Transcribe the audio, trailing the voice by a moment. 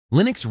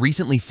Linux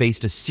recently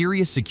faced a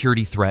serious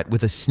security threat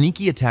with a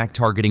sneaky attack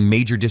targeting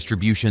major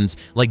distributions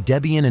like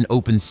Debian and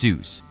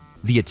OpenSUSE.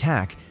 The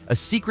attack, a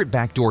secret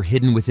backdoor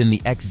hidden within the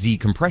XZ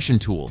compression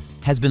tool,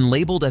 has been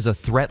labeled as a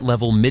threat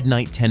level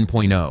Midnight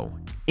 10.0,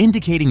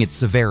 indicating its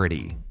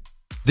severity.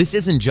 This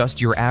isn't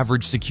just your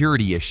average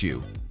security issue,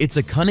 it's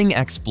a cunning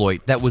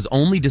exploit that was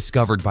only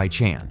discovered by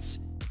chance.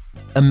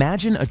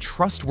 Imagine a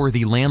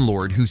trustworthy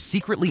landlord who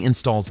secretly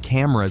installs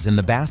cameras in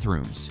the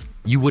bathrooms.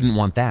 You wouldn't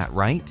want that,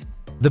 right?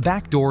 The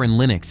backdoor in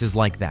Linux is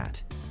like that,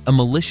 a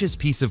malicious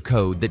piece of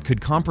code that could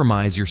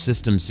compromise your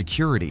system's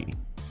security.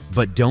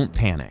 But don't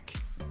panic.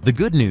 The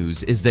good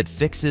news is that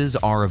fixes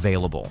are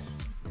available.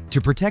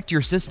 To protect your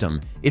system,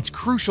 it's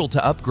crucial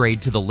to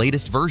upgrade to the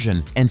latest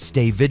version and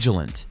stay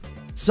vigilant.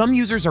 Some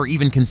users are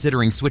even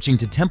considering switching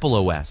to Temple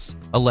OS,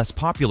 a less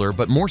popular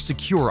but more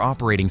secure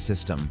operating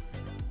system.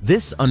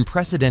 This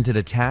unprecedented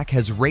attack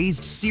has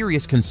raised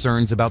serious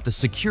concerns about the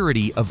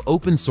security of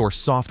open-source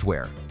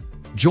software.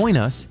 Join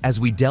us as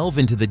we delve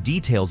into the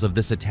details of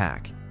this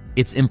attack,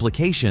 its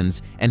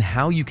implications, and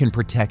how you can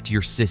protect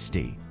your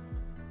SysD.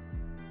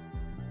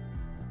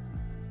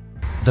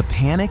 The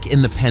panic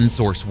in the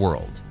pen-source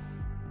world.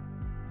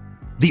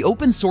 The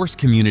open-source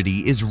community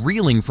is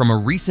reeling from a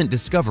recent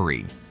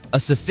discovery, a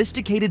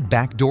sophisticated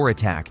backdoor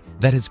attack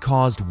that has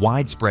caused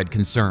widespread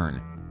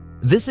concern.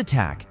 This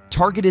attack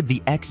targeted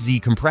the XZ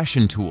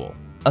compression tool,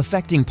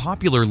 affecting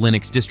popular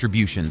Linux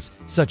distributions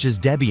such as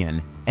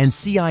Debian and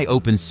CI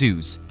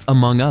OpenSUSE,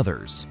 among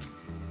others.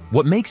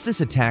 What makes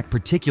this attack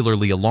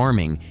particularly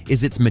alarming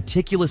is its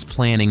meticulous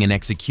planning and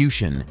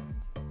execution.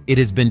 It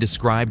has been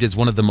described as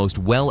one of the most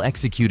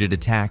well-executed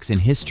attacks in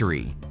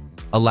history,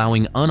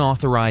 allowing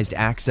unauthorized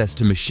access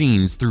to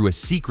machines through a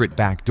secret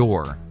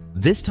backdoor.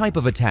 This type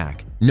of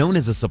attack, known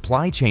as a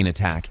supply chain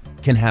attack,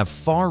 can have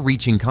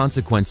far-reaching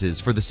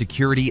consequences for the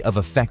security of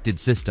affected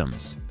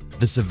systems.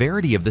 The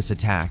severity of this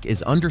attack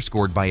is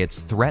underscored by its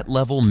threat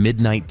level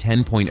Midnight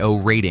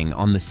 10.0 rating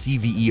on the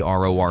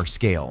CVE-ROR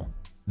scale.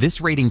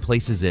 This rating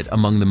places it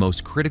among the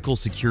most critical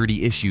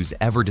security issues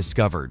ever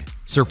discovered,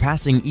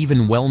 surpassing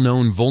even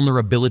well-known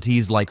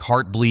vulnerabilities like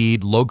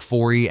Heartbleed,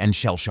 Log4j, and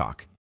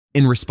Shellshock.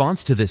 In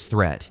response to this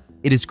threat,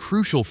 it is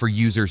crucial for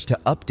users to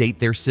update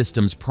their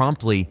systems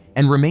promptly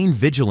and remain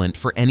vigilant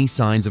for any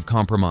signs of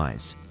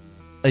compromise.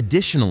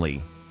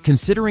 Additionally,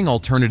 considering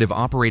alternative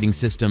operating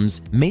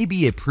systems may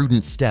be a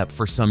prudent step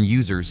for some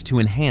users to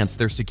enhance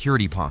their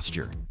security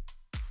posture.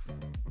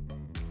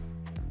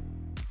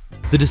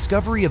 The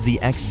discovery of the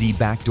XZ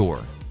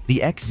backdoor. The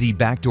XZ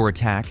backdoor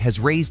attack has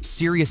raised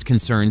serious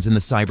concerns in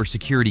the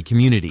cybersecurity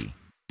community.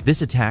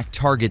 This attack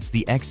targets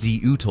the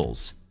XZ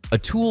utils, a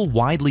tool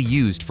widely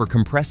used for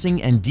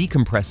compressing and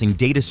decompressing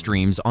data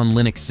streams on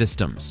Linux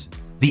systems.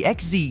 The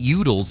XZ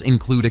utils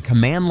include a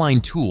command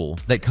line tool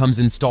that comes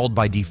installed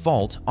by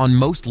default on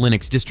most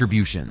Linux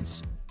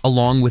distributions,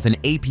 along with an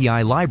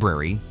API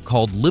library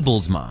called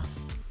libelsma.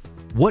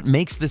 What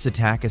makes this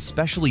attack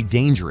especially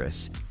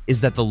dangerous is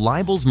that the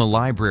libelsma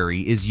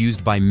library is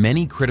used by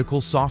many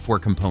critical software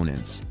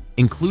components,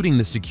 including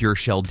the secure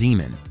shell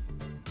daemon.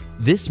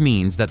 This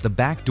means that the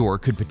backdoor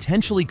could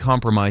potentially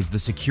compromise the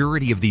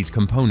security of these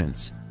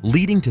components,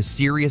 leading to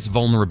serious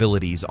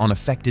vulnerabilities on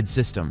affected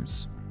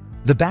systems.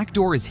 The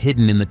backdoor is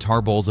hidden in the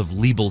tarballs of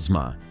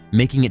libelsma,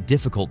 making it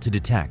difficult to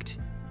detect.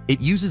 It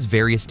uses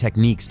various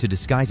techniques to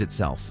disguise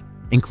itself,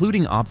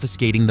 including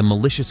obfuscating the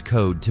malicious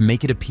code to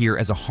make it appear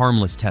as a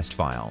harmless test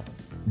file.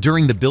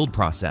 During the build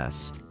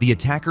process, the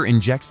attacker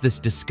injects this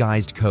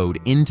disguised code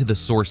into the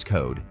source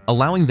code,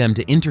 allowing them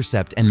to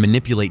intercept and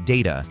manipulate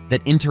data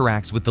that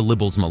interacts with the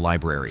libelsma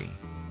library.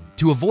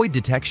 To avoid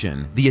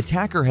detection, the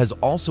attacker has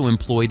also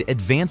employed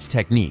advanced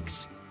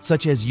techniques,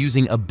 such as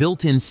using a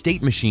built-in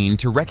state machine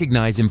to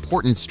recognize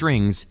important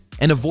strings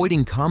and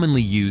avoiding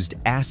commonly used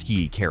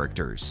ASCII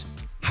characters.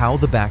 How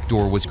the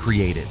backdoor was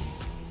created.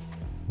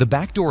 The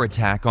backdoor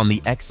attack on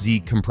the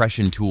XZ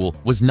compression tool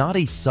was not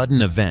a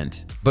sudden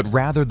event, but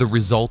rather the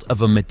result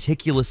of a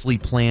meticulously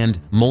planned,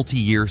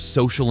 multi-year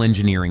social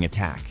engineering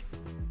attack.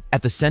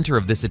 At the center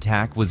of this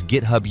attack was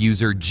GitHub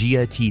user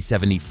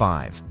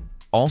GiaT75,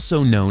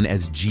 also known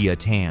as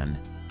GiaTan.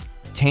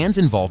 Tan's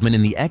involvement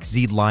in the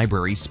XZ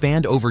library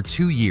spanned over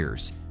 2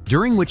 years,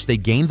 during which they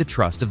gained the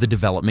trust of the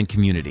development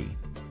community.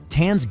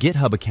 Tan's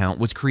GitHub account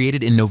was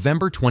created in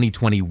November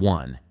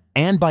 2021,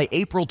 and by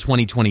April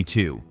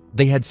 2022,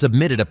 they had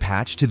submitted a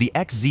patch to the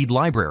XZ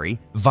library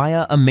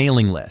via a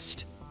mailing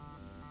list.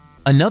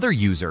 Another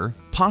user,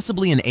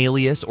 possibly an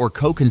alias or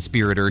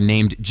co-conspirator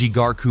named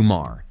Jigar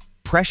Kumar,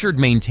 pressured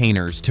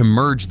maintainers to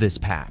merge this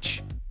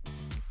patch.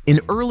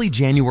 In early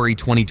January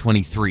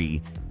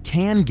 2023,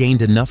 Tan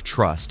gained enough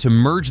trust to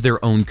merge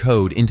their own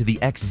code into the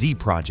XZ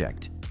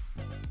project.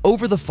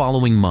 Over the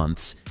following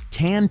months,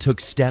 Tan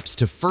took steps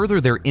to further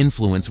their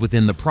influence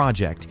within the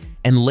project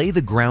and lay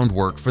the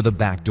groundwork for the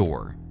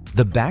backdoor.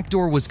 The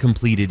backdoor was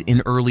completed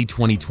in early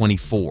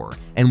 2024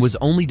 and was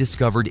only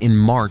discovered in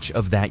March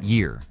of that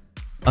year.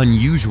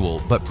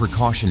 Unusual but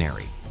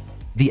precautionary.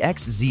 The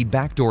XZ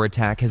backdoor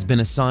attack has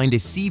been assigned a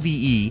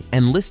CVE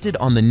and listed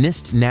on the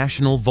NIST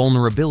National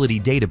Vulnerability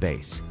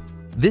Database,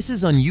 This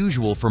is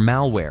unusual for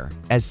malware,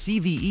 as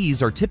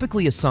CVEs are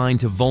typically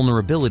assigned to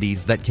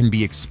vulnerabilities that can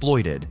be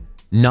exploited,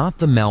 not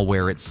the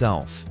malware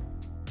itself.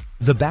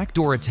 The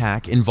backdoor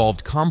attack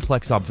involved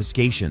complex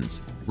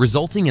obfuscations,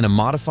 resulting in a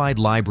modified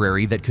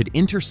library that could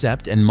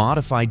intercept and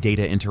modify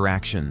data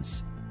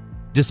interactions.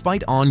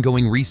 Despite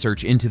ongoing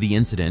research into the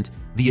incident,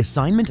 the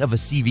assignment of a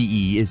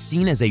CVE is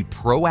seen as a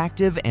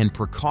proactive and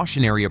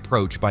precautionary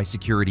approach by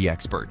security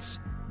experts.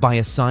 By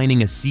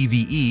assigning a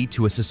CVE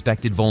to a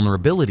suspected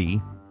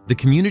vulnerability, the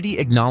community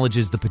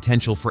acknowledges the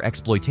potential for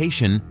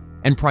exploitation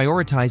and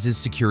prioritizes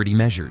security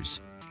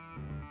measures.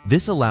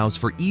 This allows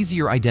for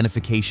easier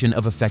identification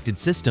of affected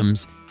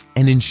systems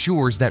and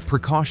ensures that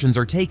precautions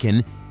are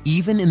taken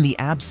even in the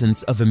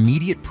absence of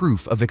immediate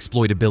proof of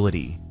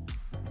exploitability.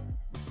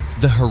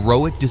 The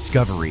heroic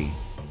discovery.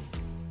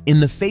 In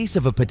the face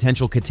of a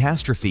potential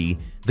catastrophe,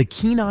 the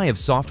keen eye of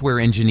software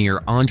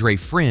engineer Andre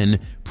Friend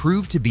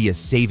proved to be a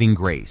saving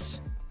grace.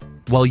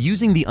 While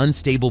using the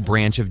unstable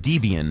branch of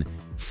Debian,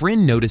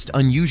 Friend noticed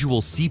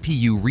unusual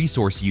CPU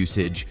resource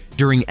usage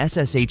during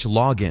SSH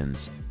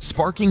logins,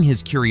 sparking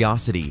his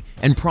curiosity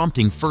and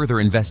prompting further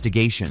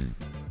investigation.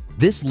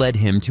 This led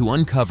him to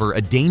uncover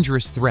a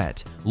dangerous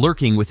threat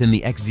lurking within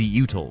the XZ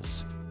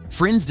utils.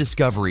 Friend's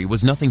discovery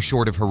was nothing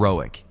short of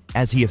heroic,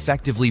 as he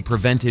effectively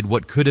prevented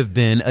what could have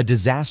been a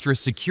disastrous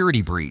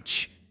security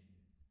breach.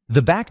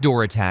 The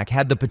backdoor attack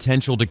had the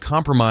potential to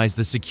compromise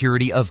the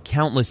security of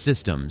countless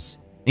systems,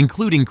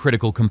 including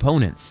critical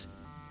components.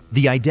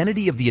 The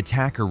identity of the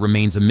attacker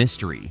remains a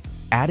mystery,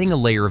 adding a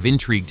layer of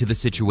intrigue to the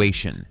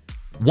situation.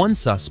 One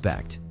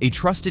suspect, a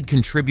trusted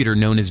contributor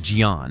known as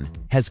Gian,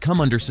 has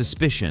come under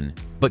suspicion,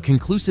 but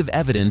conclusive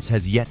evidence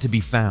has yet to be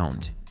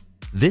found.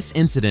 This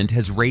incident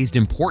has raised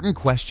important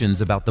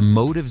questions about the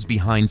motives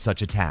behind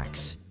such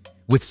attacks,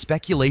 with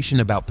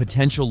speculation about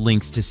potential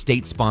links to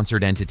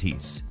state-sponsored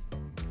entities.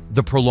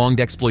 The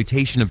prolonged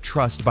exploitation of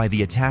trust by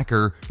the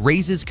attacker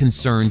raises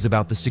concerns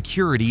about the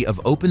security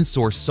of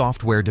open-source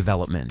software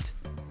development.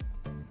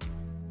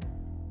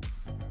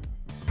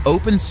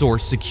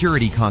 Open-source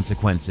security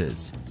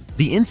consequences.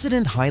 The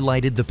incident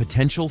highlighted the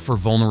potential for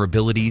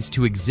vulnerabilities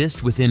to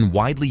exist within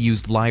widely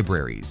used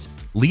libraries,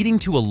 leading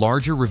to a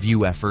larger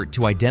review effort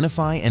to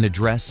identify and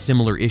address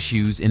similar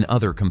issues in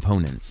other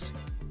components.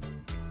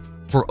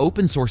 For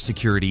open-source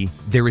security,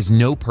 there is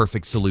no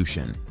perfect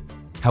solution.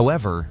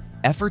 However,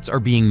 efforts are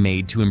being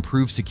made to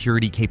improve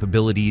security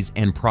capabilities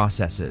and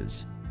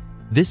processes.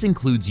 This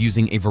includes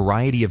using a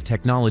variety of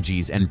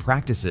technologies and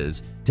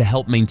practices to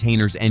help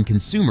maintainers and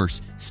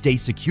consumers stay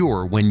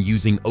secure when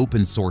using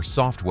open-source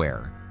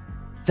software.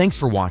 Thanks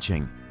for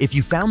watching. If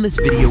you found this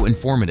video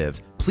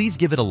informative, please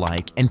give it a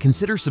like and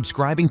consider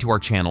subscribing to our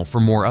channel for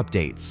more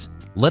updates.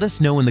 Let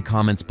us know in the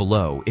comments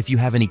below if you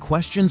have any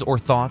questions or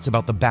thoughts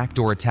about the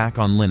backdoor attack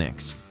on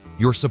Linux.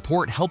 Your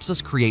support helps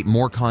us create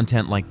more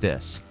content like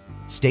this.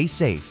 Stay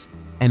safe,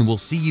 and we'll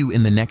see you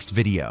in the next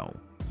video.